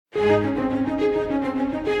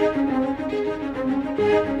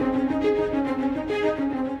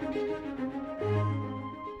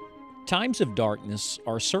Times of darkness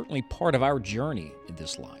are certainly part of our journey in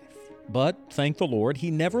this life. But, thank the Lord,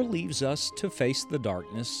 He never leaves us to face the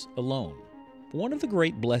darkness alone. One of the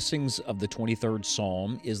great blessings of the 23rd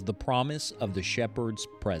Psalm is the promise of the shepherd's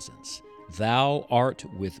presence. Thou art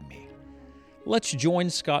with me. Let's join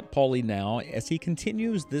Scott Pauley now as he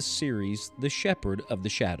continues this series, The Shepherd of the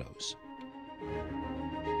Shadows.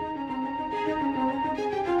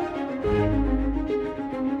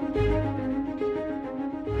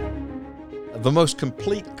 The most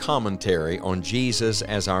complete commentary on Jesus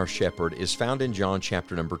as our shepherd is found in John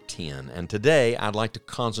chapter number 10, and today I'd like to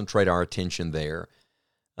concentrate our attention there.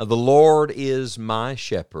 The Lord is my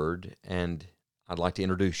shepherd, and I'd like to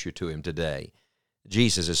introduce you to Him today.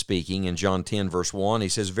 Jesus is speaking in John 10, verse 1. He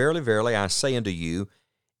says, Verily, verily, I say unto you,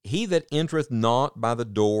 he that entereth not by the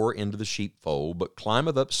door into the sheepfold, but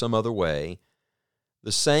climbeth up some other way,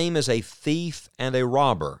 the same is a thief and a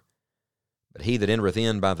robber. But he that entereth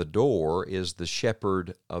in by the door is the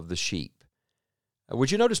shepherd of the sheep.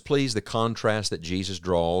 Would you notice, please, the contrast that Jesus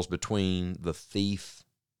draws between the thief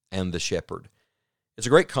and the shepherd? It's a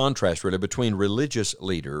great contrast, really, between religious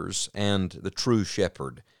leaders and the true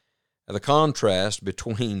shepherd. The contrast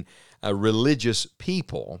between religious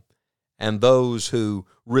people and those who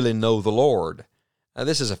really know the Lord.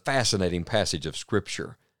 This is a fascinating passage of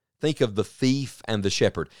Scripture. Think of the thief and the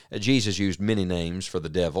shepherd. Jesus used many names for the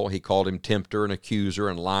devil. He called him tempter and accuser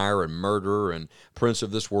and liar and murderer and prince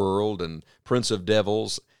of this world and prince of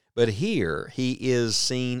devils. But here he is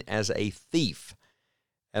seen as a thief.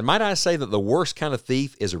 And might I say that the worst kind of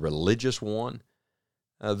thief is a religious one?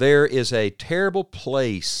 There is a terrible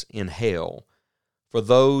place in hell for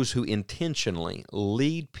those who intentionally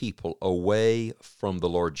lead people away from the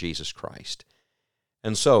Lord Jesus Christ.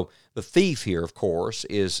 And so, the thief here, of course,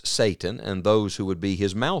 is Satan and those who would be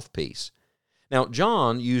his mouthpiece. Now,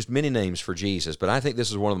 John used many names for Jesus, but I think this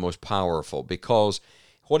is one of the most powerful because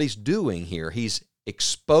what he's doing here, he's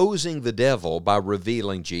exposing the devil by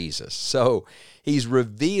revealing Jesus. So, he's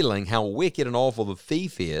revealing how wicked and awful the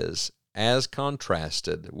thief is as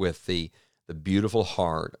contrasted with the beautiful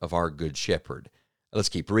heart of our good shepherd. Let's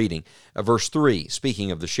keep reading. Verse 3, speaking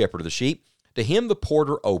of the shepherd of the sheep, To him the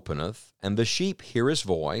porter openeth, and the sheep hear his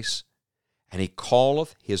voice, and he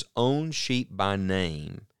calleth his own sheep by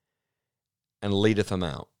name, and leadeth them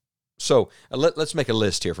out. So let's make a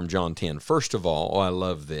list here from John 10. First of all, I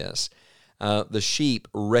love this. The sheep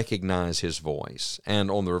recognize his voice,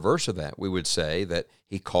 and on the reverse of that, we would say that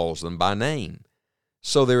he calls them by name.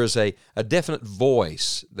 So there is a definite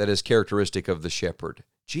voice that is characteristic of the shepherd.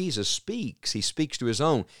 Jesus speaks. He speaks to his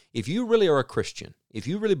own. If you really are a Christian, if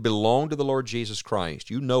you really belong to the Lord Jesus Christ,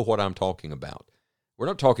 you know what I'm talking about. We're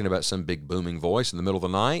not talking about some big booming voice in the middle of the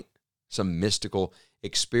night, some mystical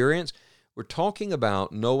experience. We're talking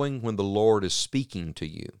about knowing when the Lord is speaking to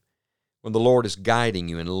you, when the Lord is guiding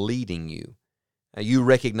you and leading you. You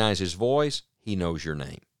recognize his voice, he knows your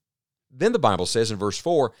name. Then the Bible says in verse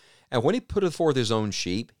 4, And when he putteth forth his own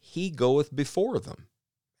sheep, he goeth before them.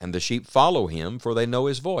 And the sheep follow him, for they know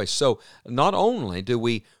his voice. So not only do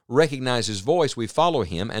we recognize his voice, we follow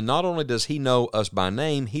him, and not only does he know us by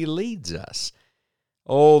name, he leads us.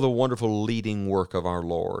 Oh, the wonderful leading work of our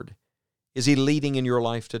Lord. Is he leading in your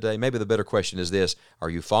life today? Maybe the better question is this, are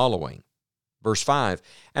you following? Verse 5,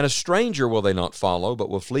 And a stranger will they not follow, but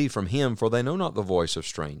will flee from him, for they know not the voice of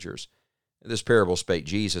strangers. This parable spake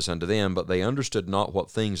Jesus unto them, but they understood not what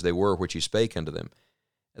things they were which he spake unto them.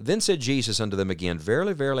 Then said Jesus unto them again,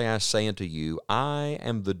 Verily, verily, I say unto you, I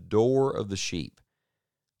am the door of the sheep.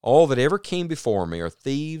 All that ever came before me are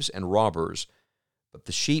thieves and robbers, but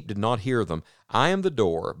the sheep did not hear them. I am the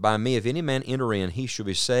door. By me, if any man enter in, he shall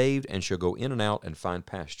be saved, and shall go in and out and find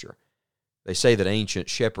pasture. They say that ancient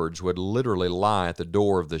shepherds would literally lie at the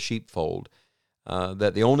door of the sheepfold,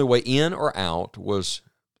 that the only way in or out was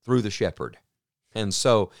through the shepherd. And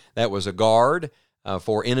so that was a guard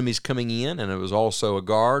for enemies coming in, and it was also a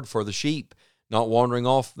guard for the sheep not wandering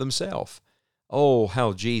off themselves. Oh,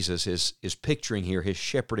 how Jesus is picturing here his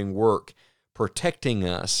shepherding work, protecting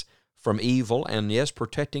us from evil, and yes,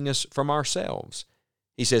 protecting us from ourselves.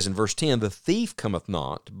 He says in verse 10, The thief cometh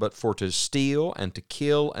not, but for to steal and to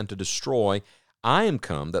kill and to destroy. I am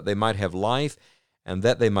come that they might have life, and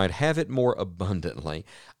that they might have it more abundantly.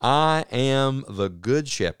 I am the good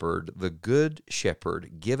shepherd. The good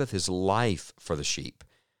shepherd giveth his life for the sheep.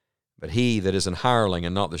 But he that is an hireling,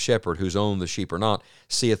 and not the shepherd, whose own the sheep are not,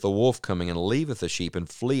 seeth the wolf coming, and leaveth the sheep, and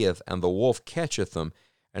fleeth, and the wolf catcheth them,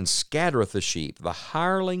 and scattereth the sheep. The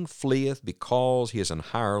hireling fleeth because he is an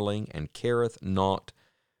hireling, and careth not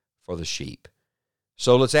for the sheep.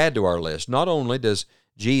 So let's add to our list. Not only does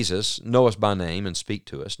Jesus know us by name and speak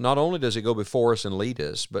to us. Not only does he go before us and lead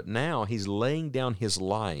us, but now he's laying down his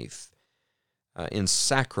life in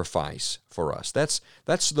sacrifice for us. That's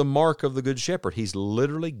the mark of the Good Shepherd. He's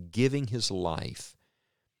literally giving his life,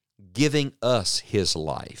 giving us his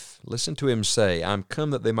life. Listen to him say, I'm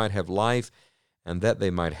come that they might have life and that they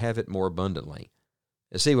might have it more abundantly.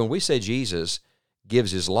 You see, when we say Jesus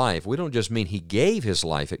gives his life, we don't just mean he gave his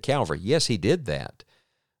life at Calvary. Yes, he did that.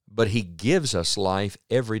 But he gives us life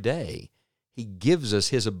every day. He gives us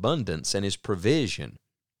his abundance and his provision.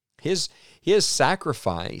 His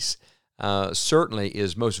sacrifice certainly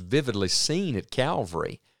is most vividly seen at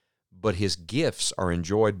Calvary, but his gifts are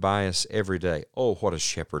enjoyed by us every day. Oh, what a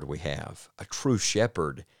shepherd we have, a true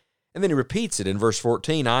shepherd. And then he repeats it in verse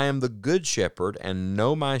 14, I am the good shepherd, and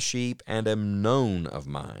know my sheep, and am known of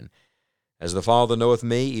mine. As the Father knoweth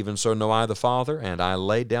me, even so know I the Father, and I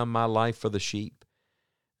lay down my life for the sheep.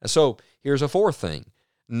 So here's a fourth thing.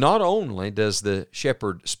 Not only does the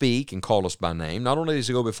shepherd speak and call us by name, not only does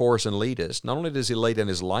he go before us and lead us, not only does he lay down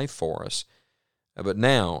his life for us, but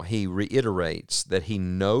now he reiterates that he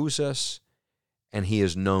knows us and he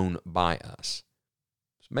is known by us.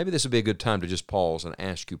 So maybe this would be a good time to just pause and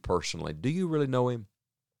ask you personally, do you really know him?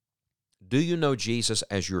 Do you know Jesus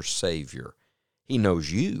as your Savior? He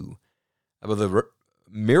knows you. But the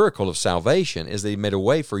miracle of salvation is that he made a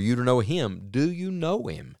way for you to know him. Do you know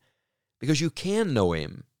him? Because you can know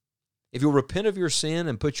him. If you'll repent of your sin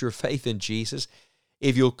and put your faith in Jesus,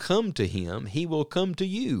 if you'll come to him, he will come to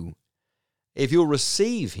you. If you'll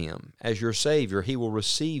receive him as your Savior, he will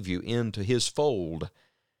receive you into his fold.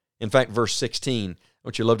 In fact, verse 16,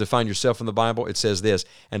 don't you love to find yourself in the Bible? It says this,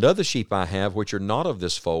 and other sheep I have which are not of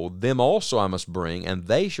this fold, them also I must bring, and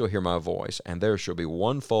they shall hear my voice, and there shall be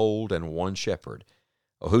one fold and one shepherd.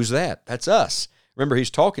 Well, who's that? That's us. Remember,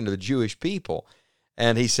 he's talking to the Jewish people,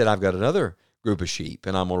 and he said, I've got another group of sheep,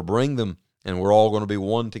 and I'm going to bring them, and we're all going to be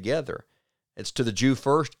one together. It's to the Jew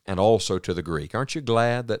first and also to the Greek. Aren't you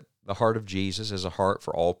glad that the heart of Jesus is a heart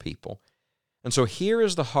for all people? And so here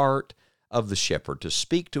is the heart of the shepherd, to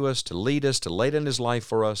speak to us, to lead us, to lay down his life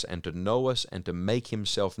for us, and to know us, and to make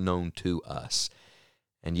himself known to us.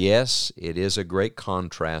 And yes, it is a great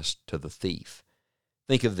contrast to the thief.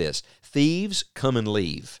 Think of this. Thieves come and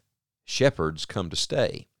leave. Shepherds come to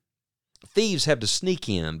stay. Thieves have to sneak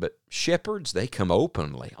in, but shepherds, they come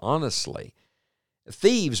openly, honestly.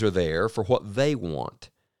 Thieves are there for what they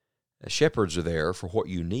want. Shepherds are there for what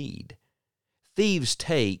you need. Thieves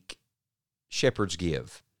take, shepherds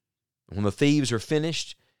give. When the thieves are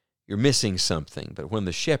finished, you're missing something. But when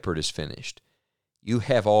the shepherd is finished, you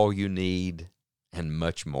have all you need and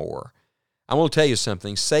much more. I want to tell you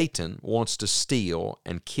something. Satan wants to steal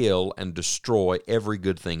and kill and destroy every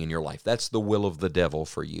good thing in your life. That's the will of the devil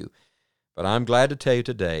for you. But I'm glad to tell you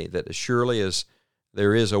today that as surely as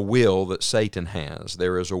there is a will that Satan has,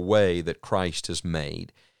 there is a way that Christ has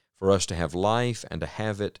made for us to have life and to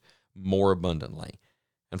have it more abundantly.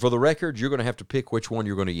 And for the record, you're going to have to pick which one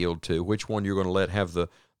you're going to yield to, which one you're going to let have the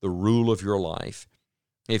rule of your life.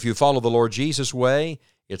 If you follow the Lord Jesus' way,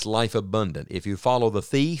 it's life abundant. If you follow the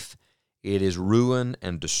thief, it is ruin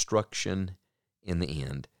and destruction in the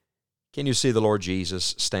end. Can you see the Lord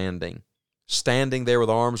Jesus standing there with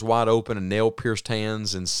arms wide open and nail-pierced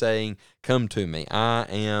hands and saying, come to me, I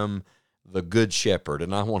am the good shepherd.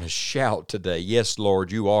 And I want to shout today, yes,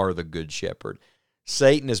 Lord, you are the good shepherd.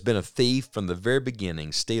 Satan has been a thief from the very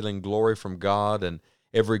beginning, stealing glory from God and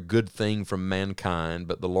every good thing from mankind.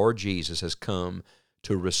 But the Lord Jesus has come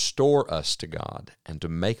to restore us to God and to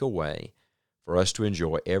make a way for us to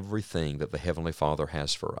enjoy everything that the Heavenly Father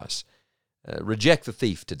has for us. Reject the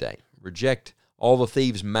thief today. Reject all the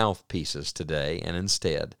thieves' mouthpieces today, and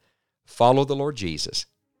instead follow the Lord Jesus,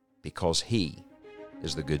 because he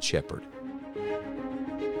is the good shepherd.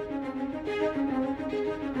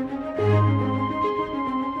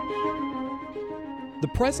 The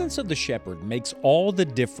presence of the shepherd makes all the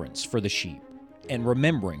difference for the sheep. And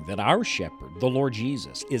remembering that our shepherd, the Lord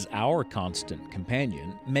Jesus, is our constant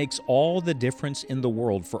companion makes all the difference in the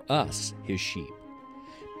world for us, his sheep.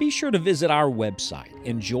 Be sure to visit our website,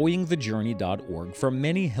 enjoyingthejourney.org, for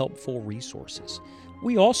many helpful resources.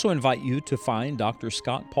 We also invite you to find Dr.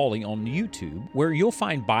 Scott Pauley on YouTube, where you'll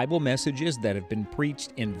find Bible messages that have been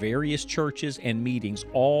preached in various churches and meetings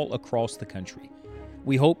all across the country.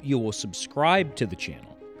 We hope you will subscribe to the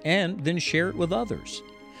channel and then share it with others.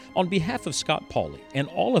 On behalf of Scott Pauley and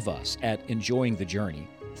all of us at Enjoying the Journey,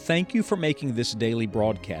 thank you for making this daily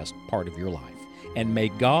broadcast part of your life, and may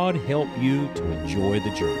God help you to enjoy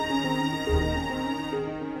the journey.